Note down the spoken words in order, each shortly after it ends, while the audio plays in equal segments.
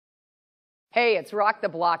Hey, it's Rock the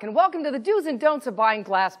Block, and welcome to the do's and don'ts of buying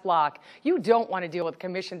glass block. You don't want to deal with a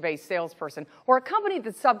commission-based salesperson or a company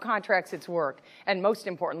that subcontracts its work. And most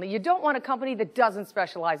importantly, you don't want a company that doesn't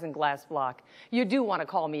specialize in glass block. You do want to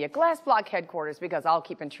call me at Glass Block headquarters because I'll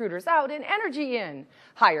keep intruders out and energy in.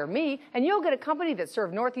 Hire me, and you'll get a company that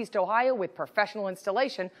serves Northeast Ohio with professional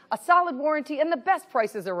installation, a solid warranty, and the best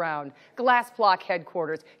prices around. Glass Block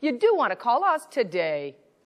headquarters. You do want to call us today.